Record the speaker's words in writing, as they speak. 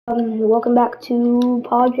Welcome back to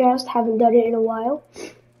podcast. Haven't done it in a while.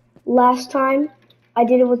 Last time I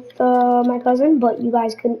did it with my cousin, but you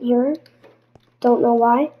guys couldn't hear her. Don't know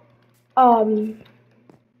why. Um,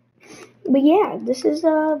 but yeah, this is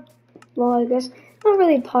well, I guess not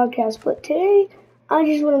really a podcast, but today I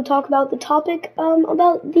just want to talk about the topic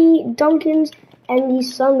about the Duncans and the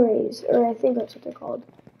Sunrays, or I think that's what they're called.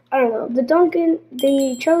 I don't know.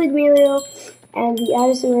 The Charlie D'Amelio, and the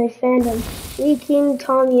Addison Rae fandom leaking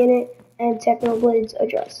Tommy Innit and Technoblade's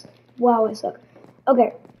address. Wow, I suck.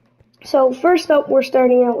 Okay, so first up, we're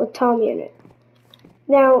starting out with Tommy Innit.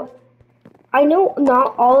 Now, I know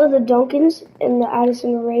not all of the Duncans in the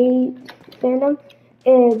Addison Rae fandom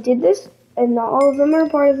did this, and not all of them are a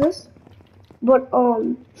part of this. But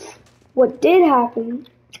what did happen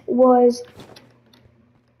was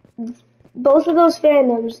both of those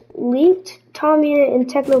fandoms leaked Tommy Innit and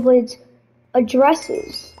Technoblade's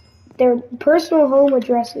addresses, their personal home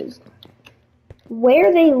addresses,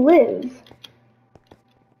 where they live,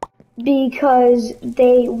 because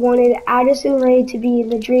they wanted Addison Rae to be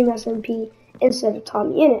the Dream SMP instead of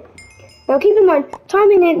Tommy Innit. Now keep in mind,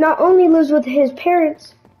 Tommy Innit not only lives with his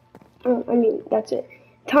parents, that's it.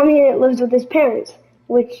 Tommy Innit lives with his parents,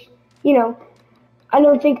 which, you know, I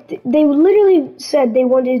don't think, they literally said they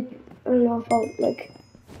wanted, I don't know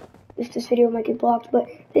if this video might get blocked, but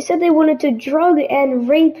they said they wanted to drug and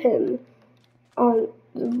rape him on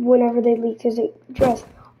whenever they leaked his address,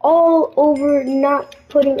 all over not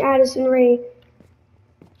putting Addison Rae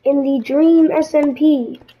in the Dream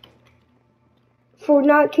SMP for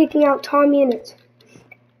not kicking out Tommy Innit.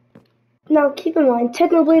 Now keep in mind,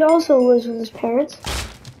 Technoblade also lives with his parents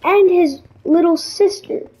and his little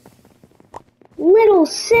sister. Little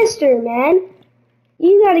sister, man.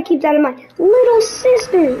 You gotta keep that in mind. Little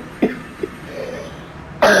sister.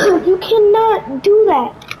 You cannot do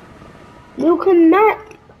that. You cannot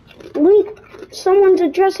leak someone's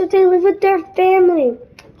address if they live with their family.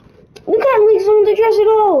 You can't leak someone's address at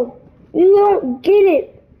all. You don't get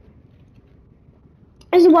it.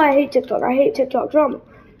 This is why I hate TikTok. I hate TikTok drama.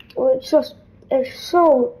 Well, it's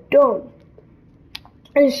so dumb.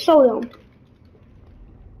 It's so dumb.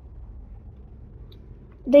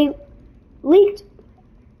 They leaked.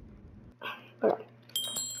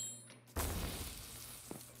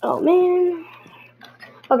 Oh man.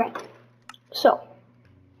 Okay. So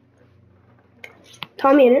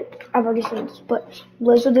Tommy Innit, I've already seen this, but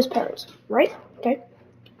lives with his parents, right? Okay.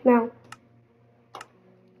 Now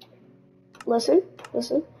listen.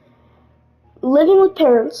 Living with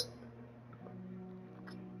parents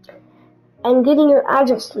and getting your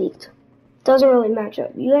address leaked doesn't really match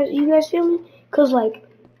up. You guys feel me? Cause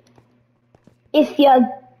if you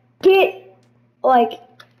get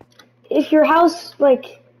if your house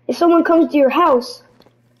if someone comes to your house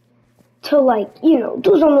to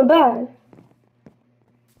do something bad,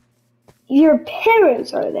 your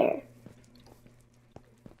parents are there.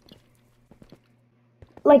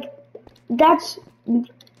 That's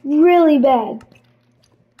really bad.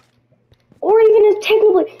 Or even if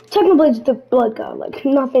Technoblade's the blood god,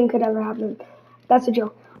 nothing could ever happen. That's a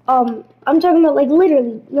joke. I'm talking about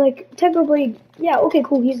literally, Technoblade, yeah, okay,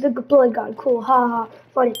 cool, he's the blood god, cool, haha,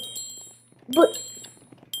 funny. But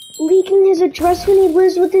leaking his address when he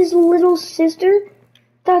lives with his little sister?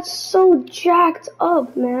 That's so jacked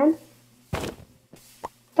up, man.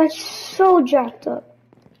 That's so jacked up.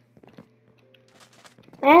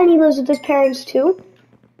 And he lives with his parents too.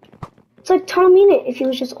 It's like Tommy Innit if he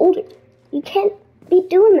was just older. You can't be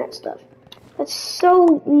doing that stuff. That's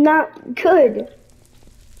so not good.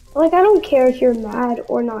 I don't care if you're mad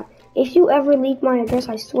or not. If you ever leak my address,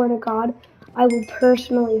 I swear to God, I will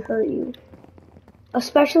personally hurt you.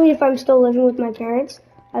 Especially if I'm still living with my parents,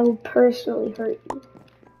 I will personally hurt you.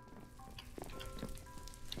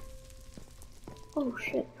 Oh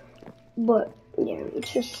shit. But, yeah,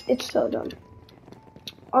 it's so dumb.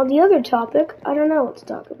 On the other topic, I don't know what to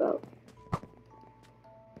talk about.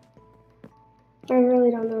 I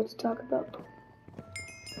really don't know what to talk about.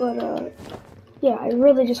 But, yeah, I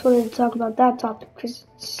really just wanted to talk about that topic because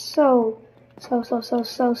it's so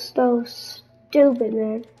stupid,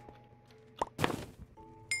 man.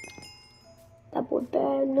 That boy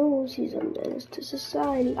bad news, he's a menace to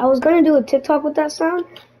society. I was gonna do a TikTok with that sound,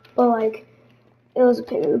 but it was a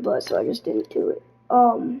pain in the butt, so I just didn't do it.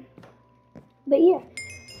 But yeah.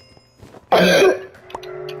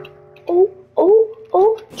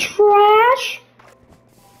 oh, trash!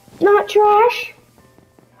 Not trash!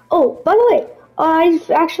 Oh, by the way, I've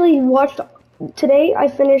actually watched, today I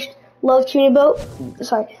finished Love Chunibyo,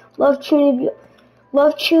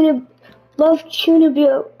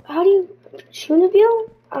 how do you, Chunibyo?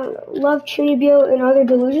 I don't know, Love, Chunibyo, and Other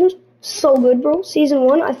Delusions. So good, bro. Season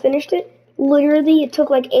 1, I finished it. Literally, it took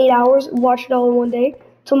like 8 hours. Watched it all in one day.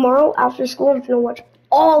 Tomorrow, after school, I'm gonna watch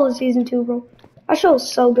all of Season 2, bro. That show is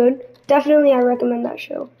so good. Definitely, I recommend that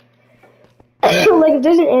show. Like, if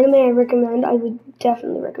there's an anime I recommend, I would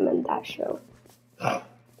definitely recommend that show.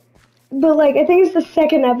 But, like, I think it's the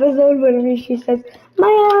second episode when she says, my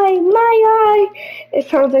eye, it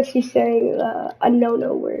sounds like she's saying a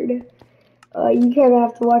no-no word. You kind of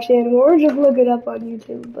have to watch the anime or just look it up on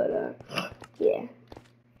YouTube, but, yeah.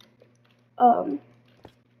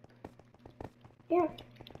 Yeah.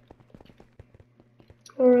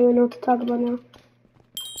 I don't really know what to talk about now.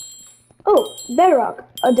 Oh, Bedrock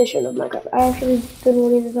edition of Minecraft. I actually been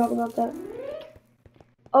wanting to talk about that.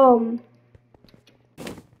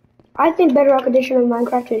 I think Bedrock edition of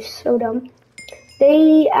Minecraft is so dumb.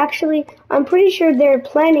 They actually, I'm pretty sure they're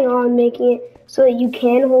planning on making it so that you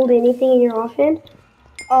can hold anything in your offhand.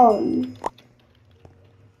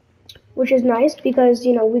 Which is nice because,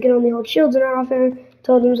 you know, we can only hold shields in our offhand,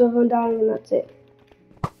 totems of undying, and that's it.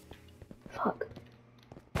 Fuck.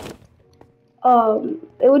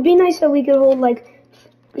 It would be nice that we could hold, like,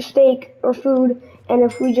 steak or food, and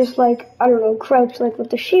if we just, like, I don't know, crouch, like,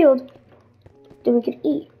 with the shield, then we could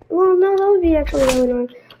eat. Well, no, that would be actually really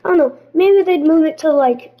annoying. I don't know, maybe they'd move it to,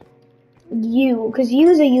 like, U, because U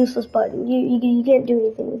is a useless button. You can't do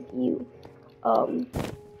anything with U.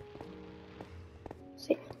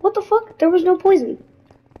 See, what the fuck? There was no poison.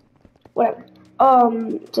 Whatever.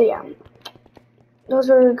 So yeah. Those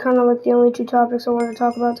are kind of like the only two topics I wanted to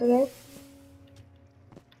talk about today.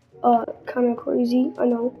 Kind of crazy, I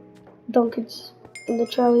know. Dumb kids in the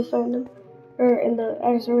Charlie fandom, or in the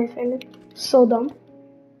Addison Rae fandom. So dumb.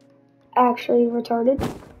 Actually retarded.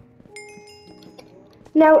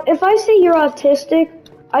 Now, if I say you're autistic,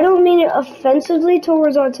 I don't mean it offensively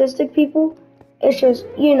towards autistic people. It's just,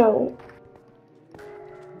 you know.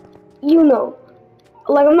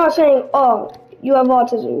 Like, I'm not saying, oh, you have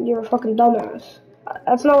autism, you're a fucking dumbass.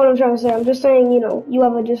 That's not what I'm trying to say. I'm just saying, you know, you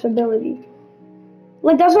have a disability.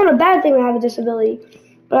 Like, that's not a bad thing to have a disability.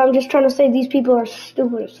 But I'm just trying to say these people are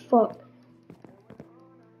stupid as fuck.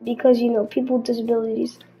 Because, you know, people with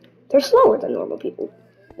disabilities, they're slower than normal people.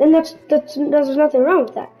 And there's nothing wrong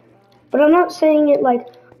with that. But I'm not saying it like,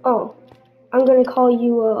 oh, I'm gonna call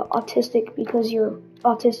you autistic because you're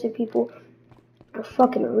autistic people are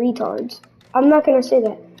fucking retards. I'm not gonna say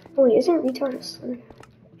that. Oh wait, isn't retard a slur?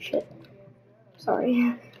 Shit.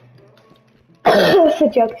 Sorry. That's a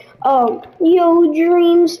joke. Yo,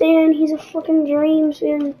 Dream Stan, he's a fucking Dream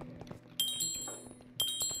Stan.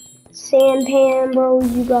 Sanpan, bro,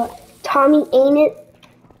 you got Tommy Ain't It,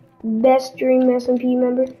 best Dream SMP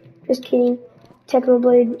member. Just kidding.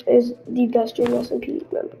 Technoblade is the best Dream SMP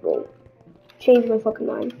member, bro. Change my fucking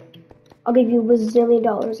mind. I'll give you $1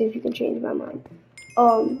 bazillion if you can change my mind.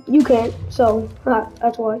 You can't, so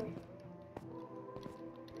that's why.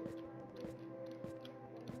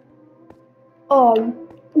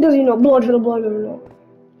 Does he know blood for the blood or no?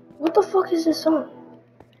 What the fuck is this song?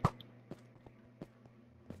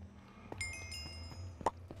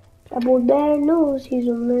 That boy bad knows he's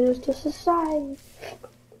a menace to society.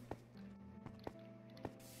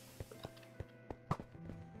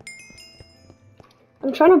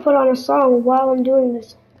 I'm trying to put on a song while I'm doing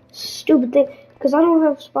this stupid thing, because I don't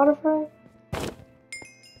have Spotify.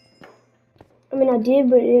 I mean, I did,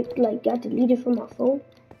 but it, like, got deleted from my phone,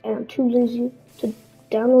 and I'm too lazy to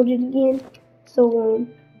download it again, so,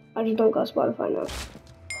 I just don't got Spotify now.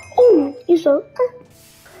 Oh, you saw,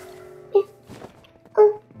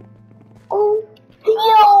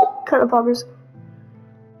 yo, kind of poppers.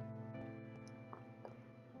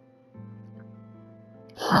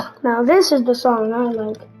 Now, this is the song I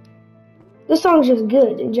like. This song's just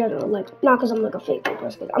good in general, like, not because I'm like a fake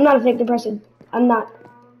depressed kid. I'm not a fake depressed kid. I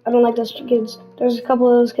don't like those kids. There's a couple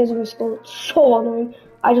of those kids in the school. So annoying.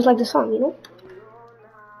 I just like the song, you know?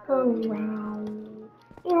 I'm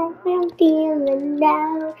feeling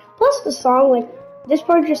down. Plus the song, like, this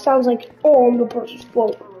part just sounds like, oh, I'm the person's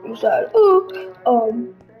fault. I'm sad.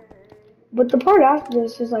 But the part after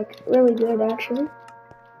this is, like, really good, actually.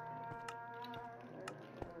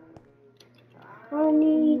 I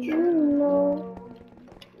need you to know,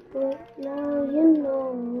 but now you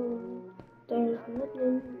know, there's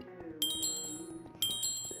nothing.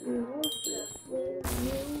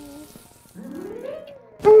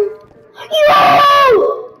 Yo!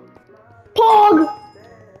 Pog!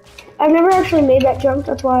 I've never actually made that jump,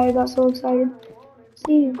 that's why I got so excited.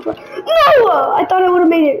 See you cry. No! I thought I would have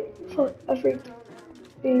made it. Fuck, I freaked.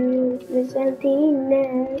 This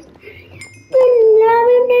emptiness.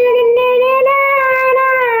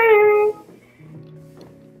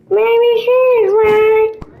 Maybe she's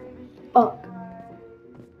right. Oh.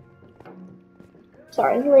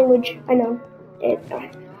 Sorry, language. I know.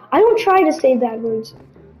 I don't try to say bad words.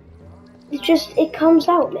 It comes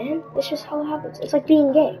out, man. It's just how it happens. It's like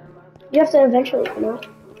being gay. You have to eventually come out.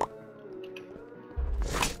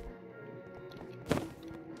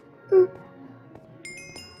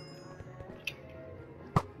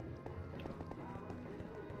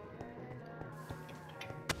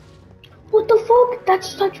 What the fuck? That's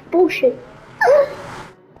such bullshit.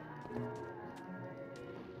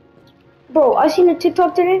 Bro, I seen a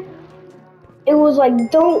TikTok today. It was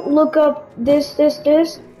like, don't look up this,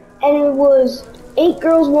 and it was 8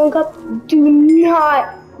 girls, 1 cup. Do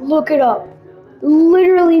not look it up.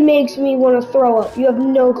 Literally makes me want to throw up. You have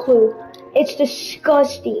no clue. It's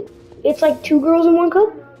disgusting. It's like 2 girls in 1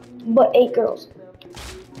 cup, but 8 girls.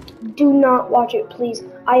 Do not watch it, please.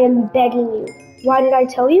 I am begging you. Why did I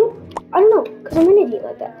tell you? I don't know, because I'm an idiot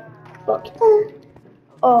like that. Fuck.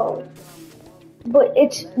 Oh. But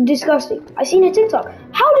it's disgusting. I seen a TikTok.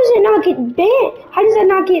 How does it not get banned? How does that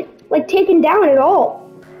not get, like, taken down at all?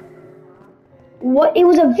 What? It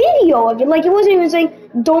was a video of it. Like, it wasn't even saying,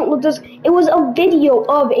 don't look this. It was a video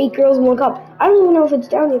of 8 girls in 1 cup. I don't even know if it's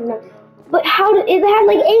down yet or not. But how did it had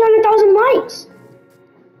like 800,000 likes?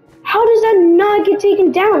 How does that not get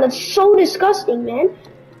taken down? That's so disgusting, man.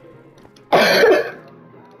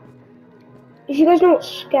 If you guys know what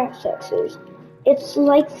scat sex is, it's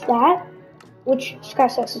like that, which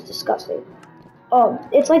scat sex is disgusting.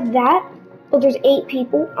 It's like that, but there's 8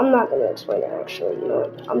 people. I'm not gonna explain it actually, you know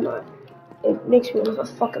what? I'm not. It makes me want to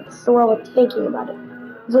fucking throw up thinking about it.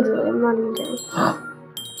 Literally, I'm not even kidding.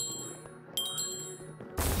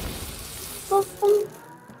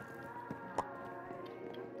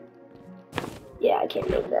 Yeah, I can't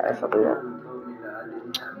make that. I fucking know.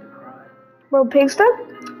 Bro, pig step?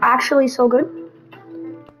 Actually so good.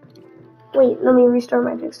 Wait, let me restart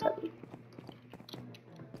my pig step.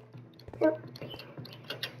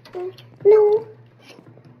 No.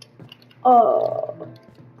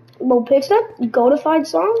 Bro, pig step? Goatified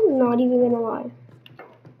song? Not even gonna lie.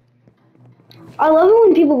 I love it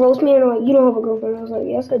when people roast me and they're like, you don't have a girlfriend. I was like,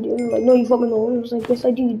 yes I do. And they're like, no you fucking don't. And I was like, yes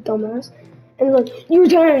I do, you dumbass. And they're like, you're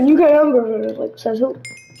 10, you can't have a girlfriend. I was like, says who?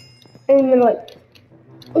 And they're like,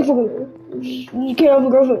 I'm fucking, you can't have a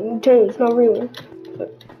girlfriend, you're 10, it's not real.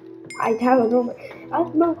 But I have a girlfriend. I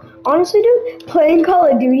don't know. Honestly, dude, playing Call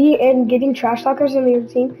of Duty and getting trash talkers on the other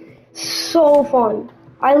team, so fun.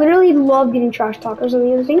 I literally love getting trash talkers on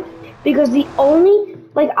the other team because the only,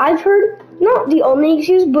 like I've heard, not the only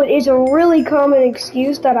excuse, but it's a really common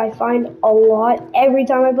excuse that I find a lot every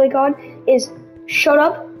time I play COD is shut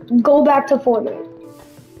up, go back to Fortnite.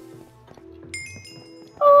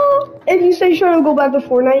 If you say shut up, go back to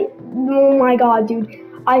Fortnite, oh my god, dude,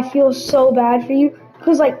 I feel so bad for you.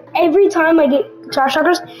 Because like every time I get trash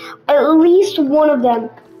talkers, at least one of them,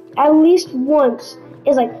 at least once,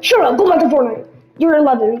 is like, shut up, go back to Fortnite. You're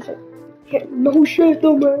 11. It's like, yeah, no shit,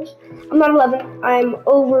 dumbass. I'm not 11. I'm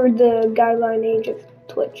over the guideline age of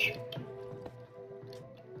Twitch.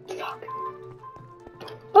 Fuck.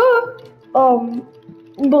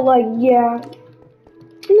 But like, yeah.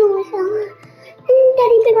 No, I fell.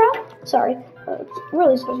 Daddy, figure out. Sorry. It's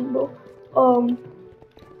really supposed to be.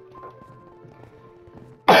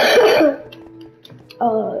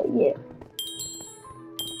 Yeah.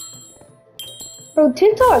 Bro,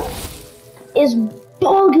 TikTok is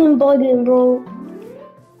bugging, bro.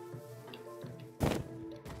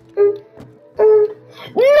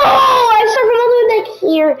 No! I started another deck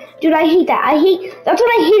here. Dude, I hate that. That's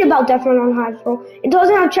what I hate about Death Run on Hive, bro. It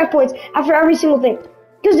doesn't have checkpoints after every single thing.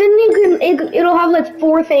 Because then it'll have like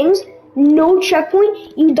 4 things, no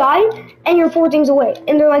checkpoint, you die, and you're 4 things away.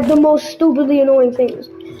 And they're like the most stupidly annoying things.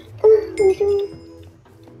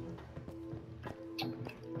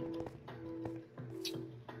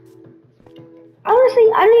 Honestly,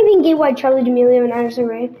 I don't even get why Charlie D'Amelio and Addison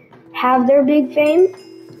Rae have their big fame.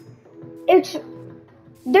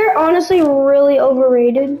 They're honestly really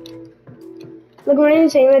overrated. Like, I'm not even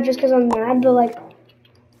saying that just because I'm mad, but like,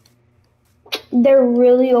 they're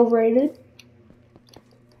really overrated.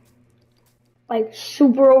 Like,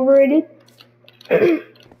 super overrated.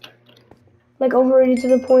 Like, overrated to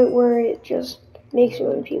the point where it just makes me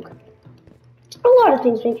want to puke. A lot of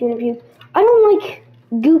things make me want to puke. I don't like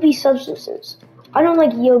goopy substances. I don't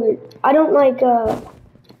like yogurt. I don't like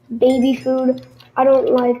baby food. I don't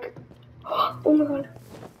like, oh my god.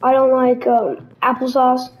 I don't like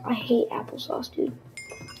applesauce. I hate applesauce, dude.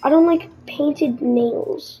 I don't like painted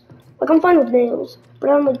nails. Like, I'm fine with nails, but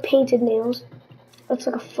I don't like painted nails. That's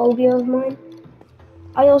like a phobia of mine.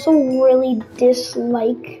 I also really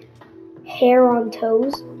dislike hair on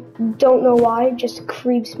toes. Don't know why, it just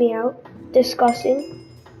creeps me out. Disgusting.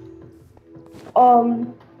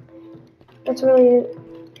 That's really it.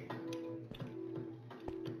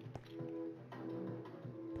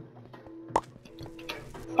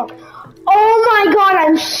 Fuck. Oh my god,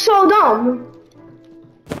 I'm so dumb.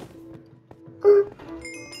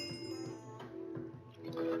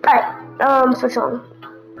 Alright, switch on.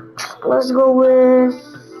 Let's go with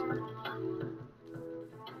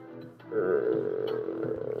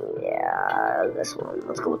yeah, this one.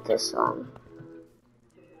 Let's go with this song.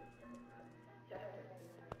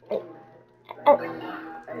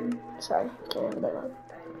 Sorry, can't have that one.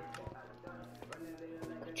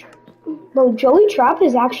 Bro, Joey Trap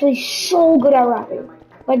is actually so good at rapping.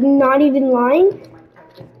 Like, not even lying.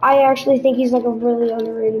 I actually think he's like a really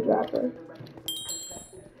underrated rapper.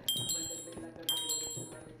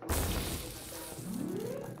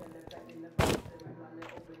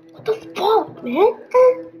 What the fuck, man?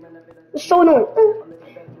 It's so annoying.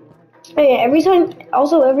 Okay, every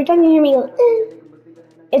time you hear me go,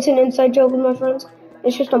 it's an inside joke with my friends.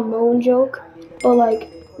 It's just a moan joke, but like,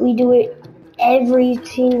 we do it every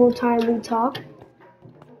single time we talk.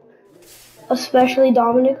 Especially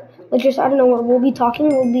Dominic. Like, just out of nowhere, we'll be talking,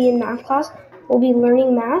 we'll be in math class, we'll be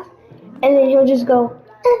learning math, and then he'll just go,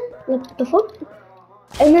 what the fuck?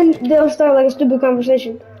 And then they'll start like a stupid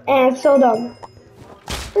conversation, and it's so dumb.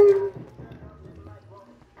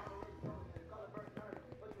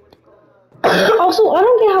 Also, I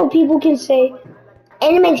don't get how people can say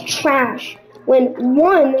anime's trash when,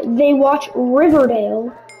 one, they watch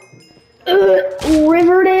Riverdale.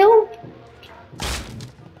 Riverdale?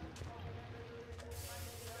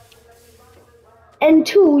 And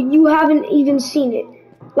two, you haven't even seen it.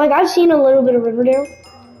 Like, I've seen a little bit of Riverdale.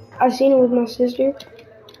 I've seen it with my sister.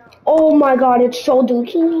 Oh my god, it's so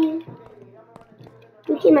dookie.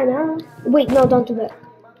 Dookie my god. Wait, no, don't do that.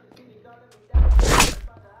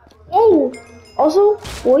 Oh! Also,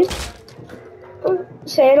 boys,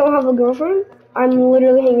 say I don't have a girlfriend. I'm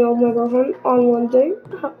literally hanging out with my girlfriend on one thing.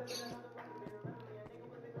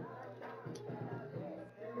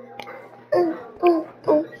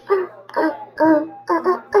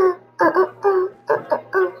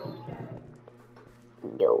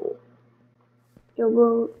 Yo. Yo,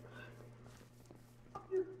 bro.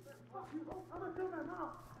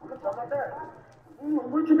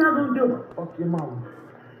 What you not gonna do? Fuck your mama.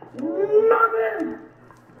 Nothing!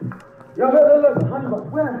 Yo, look, honey, but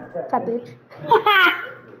where's that? Fat bitch.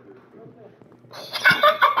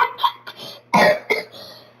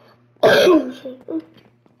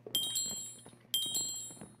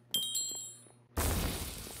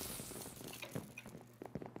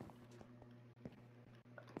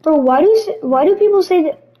 Bro, why do people say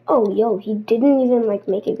that? Oh, yo, he didn't even like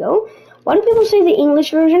make it go. Why do people say the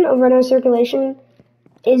English version of Red Eye Circulation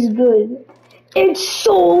is good? It's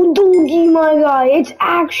so doogie, my guy. It's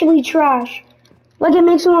actually trash. Like, it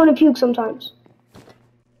makes me want to puke sometimes.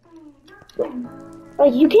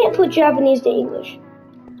 Like, you can't put Japanese to English.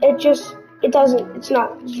 It doesn't. It's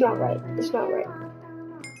not right. It's not right.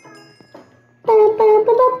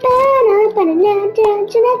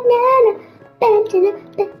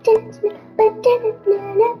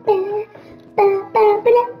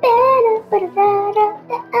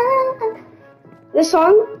 This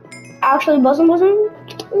song actually buzzing.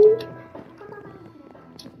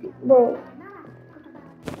 Bro.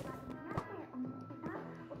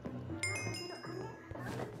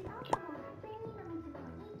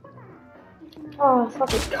 Oh,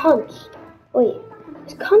 fucking cunt. Wait,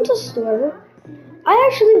 is cunt a slur? I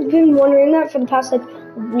actually been wondering that for the past like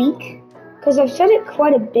week, because I've said it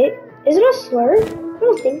quite a bit. Is it a slur? I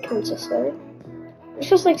don't think cunt's a slur. It's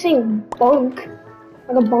just like saying bunk,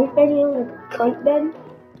 like a bunk bed, you know, like a cunt bed.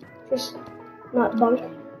 Just not bunk,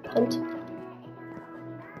 cunt.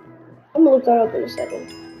 I'm gonna look that up in a second.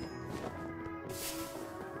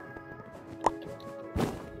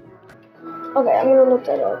 Okay, I'm gonna look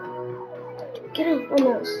that up. Get out my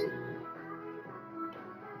mouse.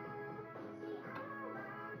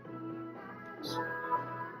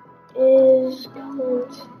 Is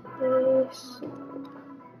cunt a slur?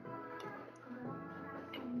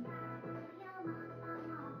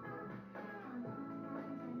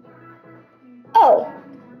 Oh.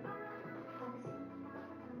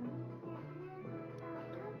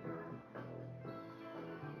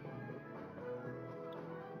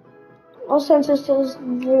 All sentences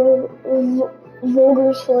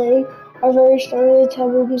vulgar slang are very strongly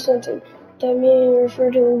taboo consenting that may refer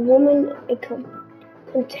to a woman, a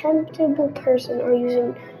contemptible person, or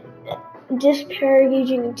using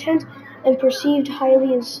disparaging intent and perceived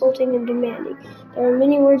highly insulting and demanding. There are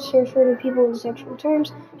many words to refer to people in sexual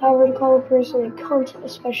terms. However, to call a person a cunt,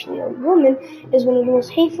 especially a woman, is one of the most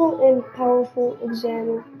hateful and powerful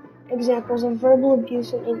examples of verbal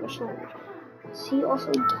abuse in English language. See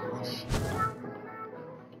also guss.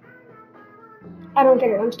 I don't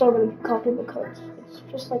care. I'm still gonna call people cunts. It's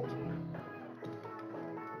just like.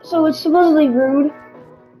 So it's supposedly rude.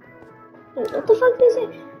 Wait, what the fuck did it say?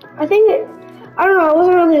 I don't know. I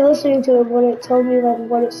wasn't really listening to it when it told me like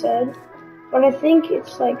what it said. But I think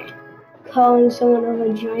it's like calling someone a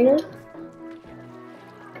vagina.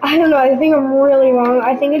 I don't know, I think I'm really wrong.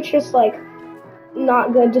 I think it's just like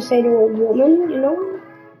not good to say to a woman, you know?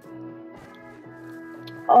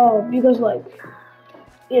 Because like,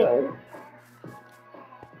 you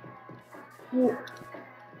know,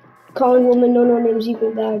 calling women no names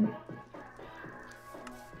equal bad.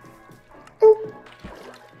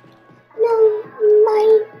 No,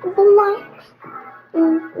 my blocks.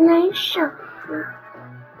 Nice shot.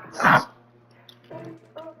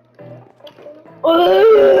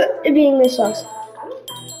 Being this sucks.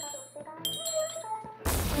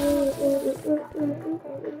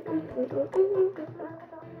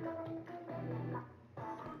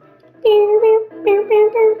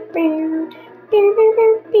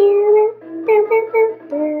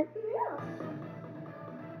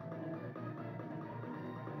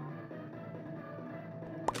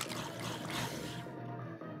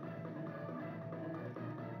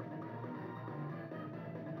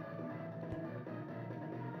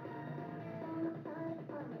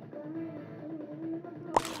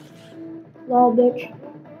 Lol, bitch.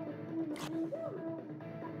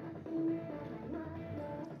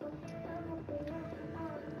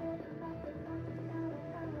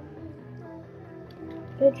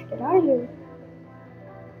 Bitch, get out of here.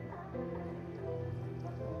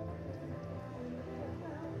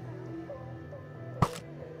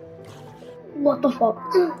 What the fuck?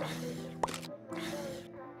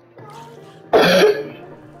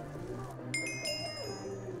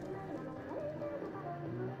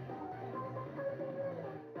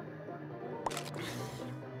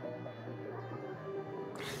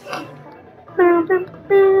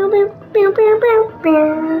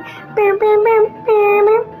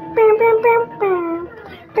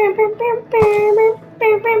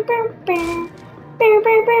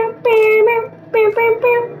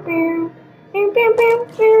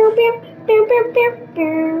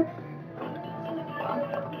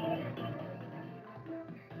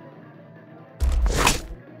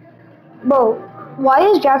 Bro, why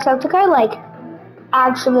is Jacksepticeye like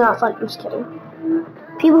actually not fun? I'm just kidding.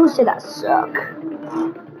 People who say that suck.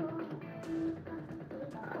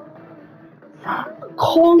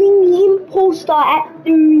 Calling the imposter at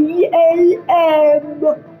 3 a.m.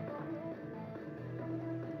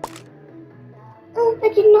 Oh, I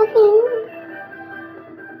did nothing.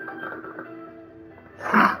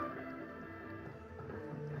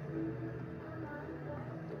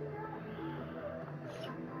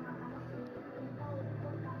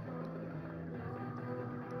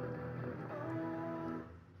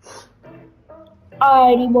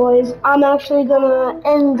 Alrighty, boys. I'm actually gonna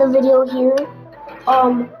end the video here.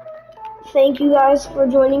 Thank you guys for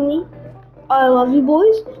joining me. I love you,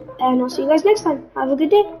 boys, and I'll see you guys next time. Have a good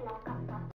day.